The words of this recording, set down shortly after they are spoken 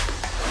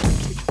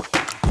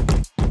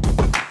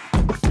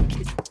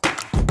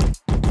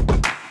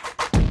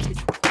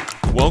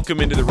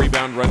Welcome into the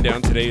Rebound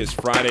Rundown. Today is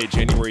Friday,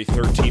 January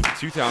 13th,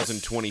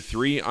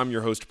 2023. I'm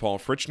your host, Paul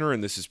Fritchner,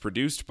 and this is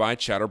produced by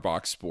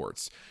Chatterbox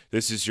Sports.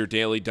 This is your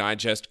daily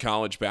digest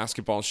college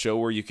basketball show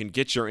where you can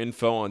get your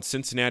info on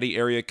Cincinnati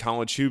area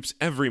college hoops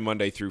every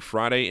Monday through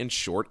Friday in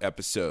short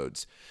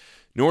episodes.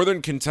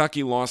 Northern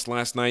Kentucky lost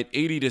last night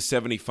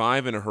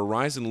 80-75 in a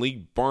Horizon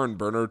League barn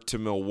burner to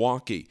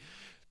Milwaukee.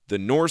 The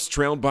Norse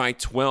trailed by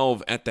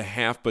 12 at the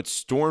half, but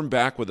stormed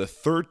back with a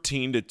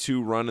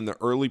 13-2 run in the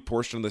early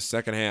portion of the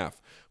second half.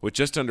 With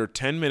just under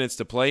 10 minutes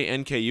to play,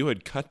 NKU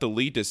had cut the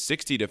lead to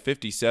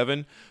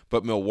 60-57,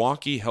 but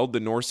Milwaukee held the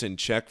Norse in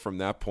check from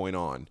that point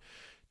on.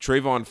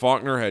 Trayvon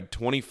Faulkner had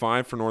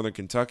 25 for Northern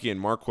Kentucky,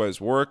 and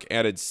Marquez Warwick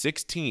added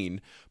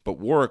 16, but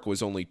Warwick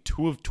was only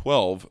 2 of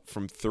 12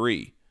 from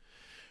 3.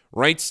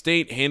 Wright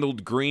State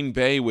handled Green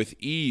Bay with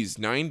ease,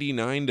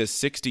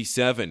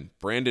 99-67.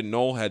 Brandon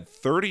Knoll had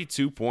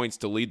 32 points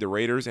to lead the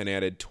Raiders and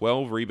added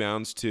 12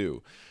 rebounds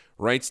too.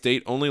 Wright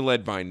State only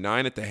led by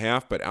 9 at the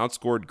half, but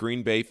outscored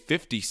Green Bay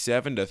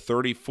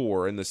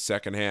 57-34 in the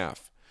second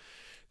half.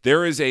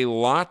 There is a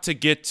lot to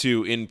get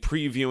to in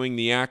previewing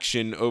the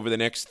action over the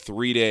next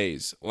 3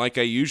 days. Like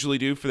I usually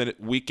do for the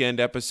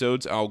weekend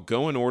episodes, I'll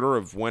go in order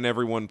of when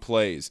everyone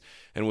plays.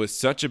 And with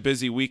such a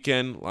busy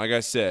weekend, like I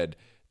said,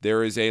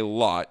 there is a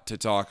lot to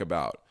talk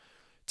about.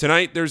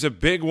 Tonight, there's a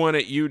big one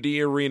at UD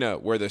Arena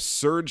where the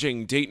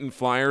surging Dayton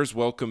Flyers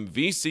welcome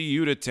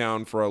VCU to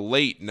town for a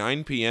late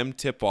 9 p.m.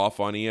 tip-off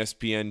on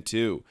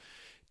ESPN2.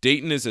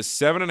 Dayton is a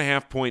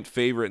 7.5-point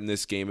favorite in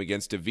this game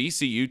against a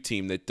VCU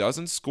team that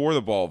doesn't score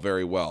the ball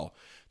very well.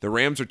 The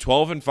Rams are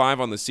 12-5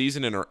 on the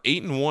season and are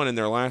 8-1 in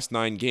their last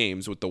 9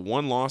 games, with the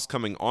one loss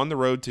coming on the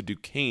road to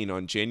Duquesne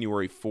on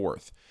January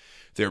 4th.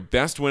 Their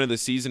best win of the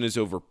season is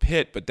over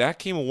Pitt, but that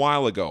came a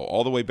while ago,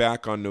 all the way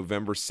back on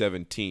November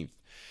 17th.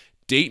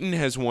 Dayton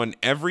has won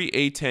every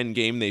A-10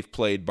 game they've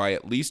played by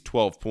at least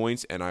 12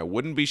 points, and I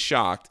wouldn't be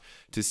shocked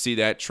to see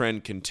that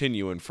trend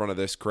continue in front of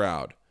this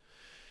crowd.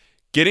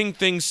 Getting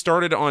things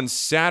started on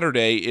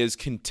Saturday is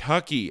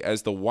Kentucky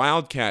as the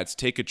Wildcats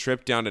take a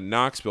trip down to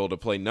Knoxville to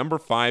play number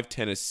 5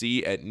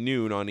 Tennessee at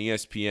noon on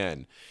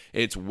ESPN.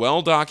 It's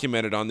well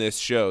documented on this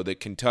show that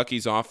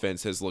Kentucky's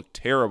offense has looked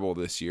terrible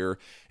this year,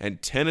 and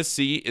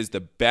Tennessee is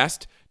the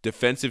best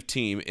defensive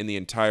team in the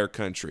entire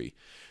country.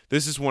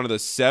 This is one of the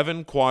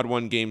 7 Quad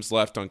 1 games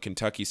left on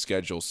Kentucky's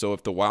schedule, so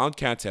if the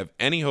Wildcats have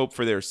any hope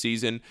for their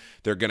season,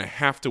 they're going to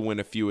have to win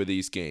a few of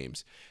these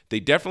games. They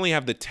definitely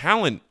have the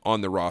talent on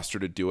the roster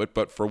to do it,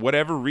 but for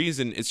whatever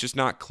reason, it's just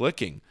not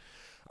clicking.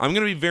 I'm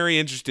going to be very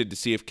interested to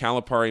see if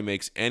Calipari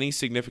makes any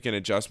significant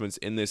adjustments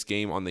in this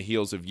game on the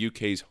heels of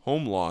UK's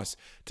home loss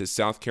to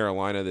South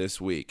Carolina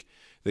this week.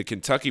 The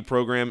Kentucky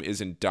program is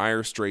in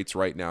dire straits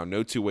right now,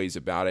 no two ways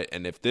about it,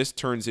 and if this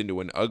turns into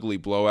an ugly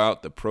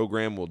blowout, the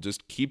program will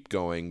just keep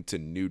going to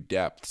new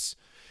depths.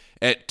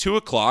 At 2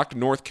 o'clock,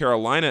 North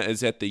Carolina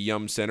is at the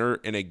Yum Center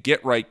in a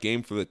get-right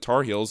game for the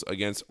Tar Heels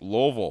against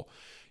Louisville.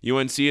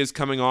 UNC is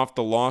coming off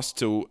the loss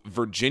to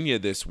Virginia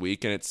this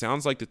week, and it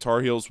sounds like the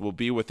Tar Heels will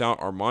be without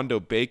Armando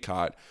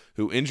Bacot,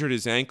 who injured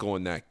his ankle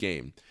in that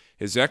game.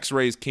 His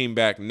x-rays came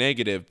back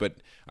negative, but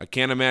I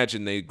can't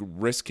imagine they'd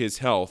risk his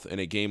health in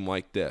a game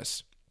like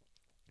this.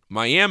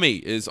 Miami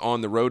is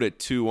on the road at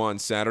 2 on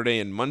Saturday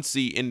in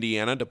Muncie,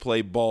 Indiana to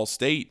play Ball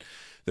State.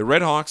 The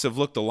Red Hawks have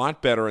looked a lot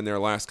better in their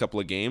last couple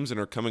of games and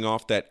are coming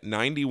off that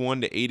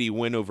 91-80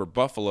 win over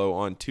Buffalo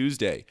on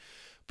Tuesday.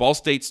 Ball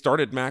State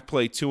started MAC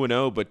play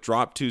 2-0 but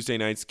dropped Tuesday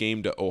night's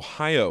game to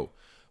Ohio.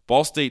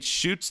 Ball State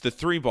shoots the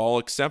 3-ball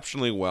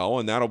exceptionally well,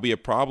 and that'll be a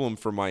problem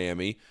for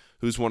Miami,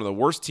 who's one of the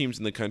worst teams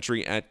in the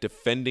country at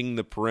defending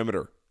the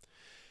perimeter.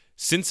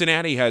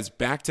 Cincinnati has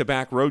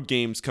back-to-back road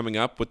games coming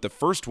up, with the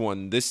first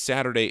one this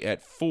Saturday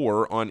at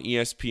 4 on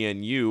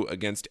ESPNU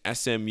against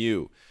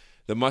SMU.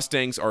 The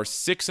Mustangs are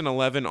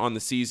 6-11 on the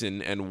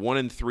season and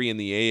 1-3 in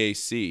the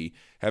AAC,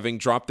 having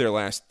dropped their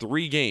last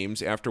 3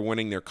 games after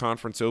winning their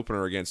conference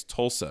opener against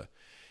Tulsa.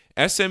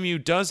 SMU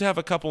does have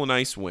a couple of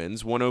nice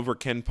wins, one over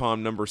KenPom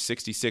number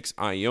 66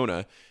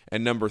 Iona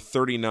and number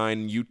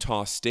 39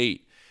 Utah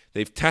State.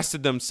 They've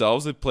tested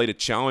themselves, they've played a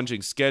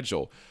challenging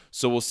schedule,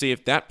 so we'll see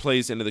if that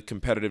plays into the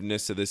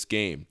competitiveness of this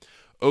game.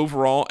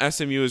 Overall,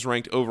 SMU is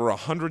ranked over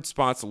 100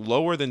 spots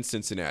lower than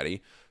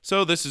Cincinnati,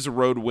 so this is a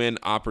road win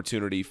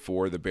opportunity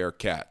for the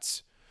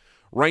Bearcats.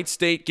 Wright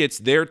State gets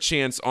their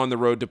chance on the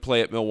road to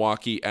play at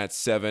Milwaukee at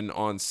 7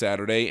 on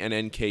Saturday, and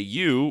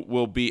NKU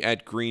will be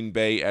at Green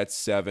Bay at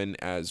 7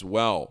 as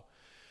well.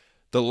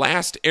 The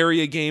last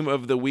area game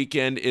of the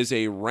weekend is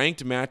a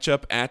ranked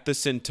matchup at the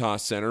Cintas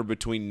Center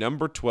between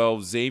number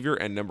 12 Xavier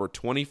and number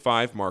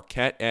 25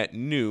 Marquette at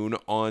noon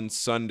on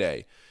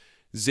Sunday.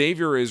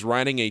 Xavier is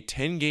riding a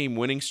 10-game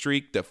winning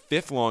streak, the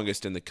 5th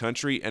longest in the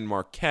country, and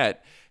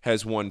Marquette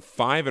has won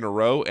 5 in a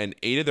row and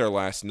 8 of their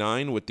last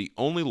 9, with the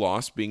only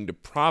loss being to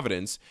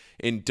Providence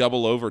in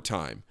double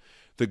overtime.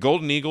 The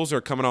Golden Eagles are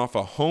coming off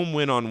a home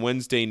win on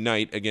Wednesday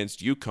night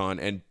against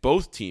UConn, and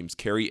both teams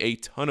carry a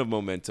ton of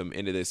momentum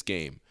into this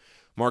game.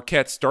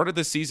 Marquette started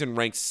the season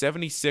ranked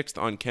 76th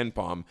on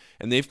KenPom,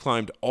 and they've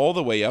climbed all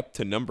the way up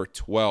to number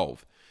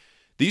 12.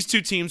 These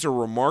two teams are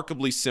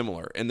remarkably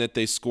similar in that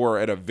they score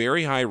at a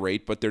very high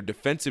rate, but their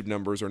defensive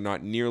numbers are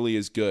not nearly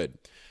as good.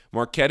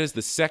 Marquette is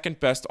the second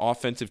best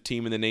offensive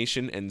team in the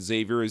nation, and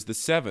Xavier is the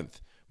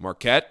 7th.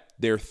 Marquette,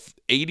 they're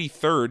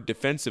 83rd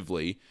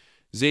defensively.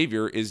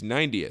 Xavier is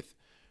 90th.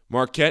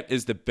 Marquette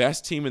is the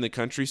best team in the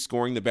country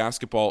scoring the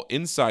basketball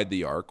inside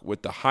the arc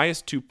with the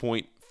highest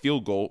 2-point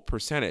field goal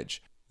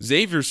percentage.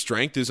 Xavier's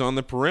strength is on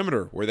the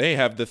perimeter, where they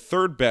have the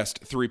 3rd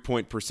best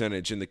 3-point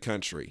percentage in the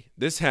country.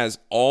 This has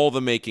all the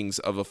makings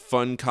of a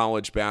fun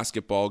college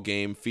basketball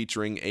game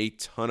featuring a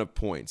ton of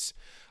points.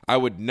 I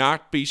would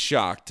not be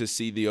shocked to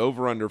see the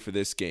over-under for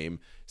this game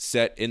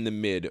set in the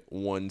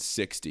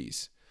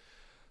mid-160s.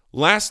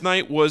 Last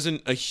night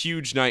wasn't a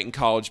huge night in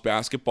college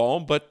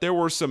basketball, but there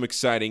were some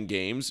exciting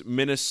games.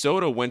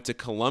 Minnesota went to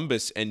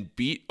Columbus and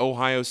beat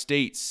Ohio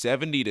State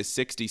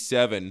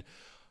 70-67.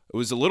 It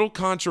was a little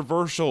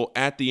controversial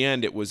at the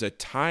end. It was a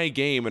tie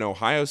game, and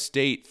Ohio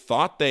State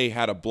thought they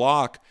had a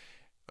block.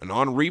 And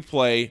on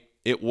replay,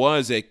 it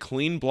was a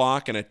clean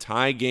block and a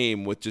tie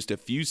game with just a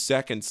few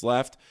seconds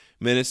left.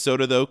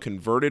 Minnesota, though,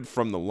 converted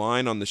from the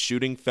line on the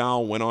shooting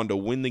foul, went on to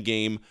win the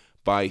game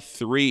by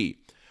 3.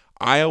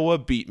 Iowa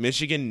beat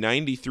Michigan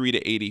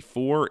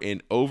 93-84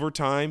 in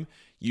overtime.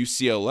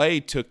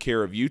 UCLA took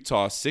care of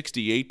Utah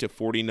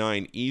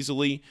 68-49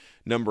 easily.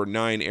 Number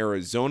 9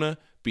 Arizona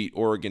beat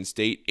Oregon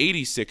State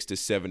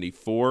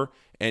 86-74,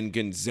 and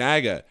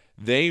Gonzaga,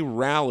 they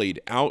rallied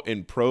out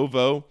in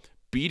Provo,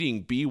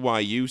 beating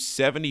BYU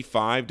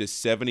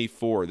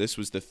 75-74. This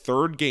was the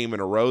 3rd game in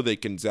a row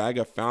that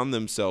Gonzaga found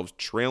themselves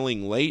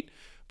trailing late,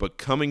 but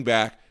coming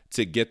back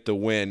to get the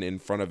win in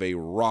front of a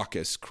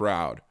raucous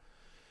crowd.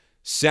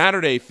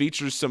 Saturday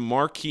features some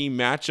marquee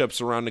matchups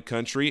around the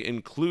country,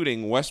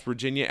 including West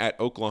Virginia at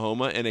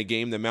Oklahoma in a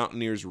game the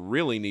Mountaineers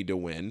really need to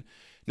win.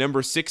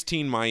 Number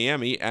 16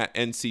 Miami at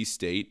NC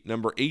State.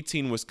 Number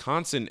 18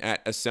 Wisconsin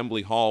at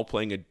Assembly Hall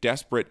playing a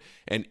desperate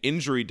and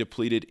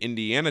injury-depleted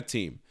Indiana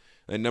team.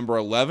 And number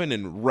 11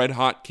 and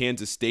red-hot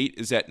Kansas State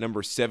is at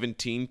number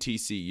 17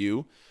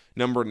 TCU.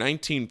 Number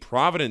 19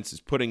 Providence is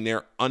putting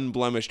their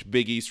unblemished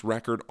Big East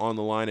record on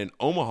the line in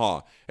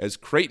Omaha as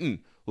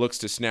Creighton looks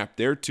to snap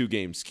their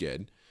 2-game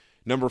skid.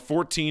 Number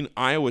 14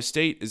 Iowa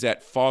State is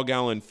at Fog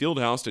Allen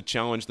Fieldhouse to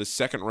challenge the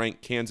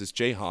second-ranked Kansas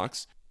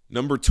Jayhawks.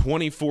 Number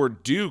 24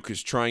 Duke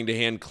is trying to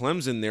hand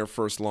Clemson their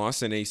first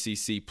loss in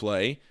ACC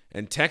play,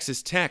 and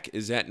Texas Tech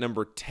is at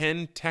number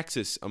 10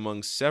 Texas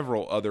among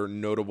several other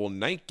notable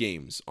night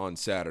games on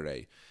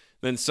Saturday.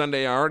 Then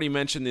Sunday, I already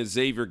mentioned the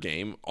Xavier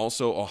game.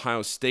 Also,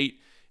 Ohio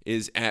State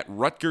is at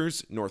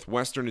Rutgers,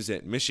 Northwestern is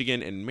at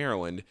Michigan, and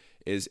Maryland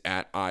is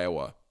at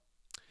Iowa.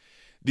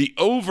 The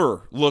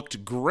over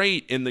looked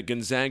great in the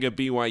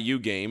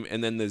Gonzaga-BYU game,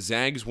 and then the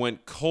Zags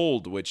went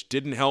cold, which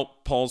didn't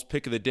help Paul's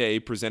pick of the day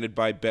presented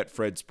by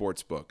Betfred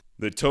Sportsbook.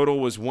 The total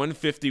was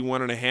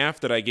 151.5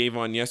 that I gave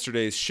on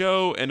yesterday's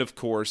show, and of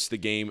course, the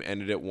game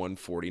ended at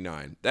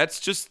 149. That's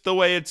just the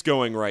way it's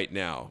going right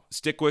now.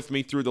 Stick with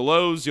me through the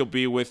lows, you'll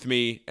be with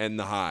me and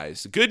the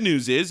highs. The good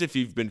news is, if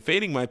you've been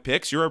fading my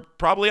picks, you're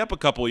probably up a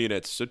couple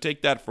units, so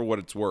take that for what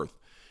it's worth.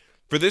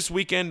 For this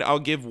weekend, I'll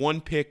give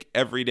one pick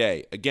every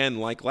day. Again,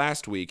 like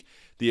last week,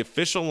 the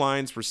official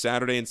lines for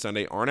Saturday and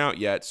Sunday aren't out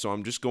yet, so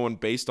I'm just going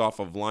based off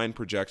of line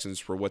projections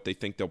for what they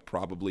think they'll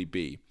probably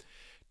be.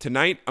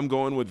 Tonight, I'm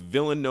going with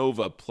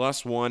Villanova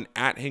 +1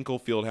 at Hinkle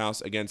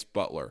Fieldhouse against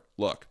Butler.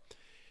 Look,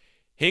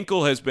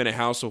 Hinkle has been a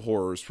house of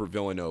horrors for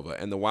Villanova,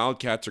 and the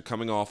Wildcats are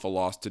coming off a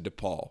loss to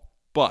DePaul.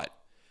 But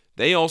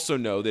they also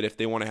know that if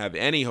they want to have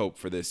any hope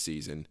for this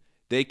season,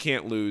 they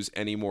can't lose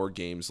any more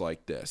games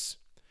like this.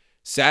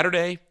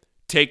 Saturday,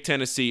 take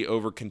Tennessee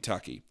over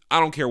Kentucky.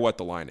 I don't care what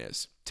the line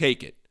is.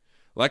 Take it.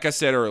 Like I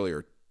said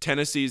earlier,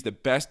 Tennessee is the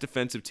best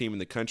defensive team in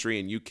the country,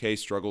 and UK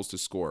struggles to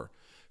score.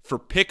 For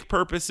pick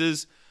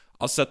purposes,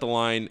 I'll set the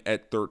line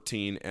at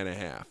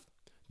 13.5.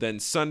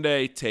 Then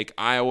Sunday, take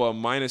Iowa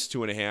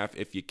 -2.5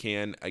 if you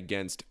can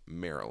against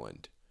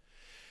Maryland.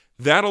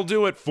 That'll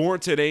do it for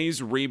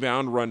today's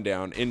Rebound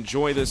Rundown.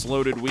 Enjoy this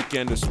loaded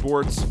weekend of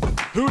sports.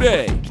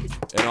 Hoo-day!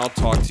 And I'll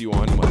talk to you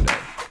on Monday.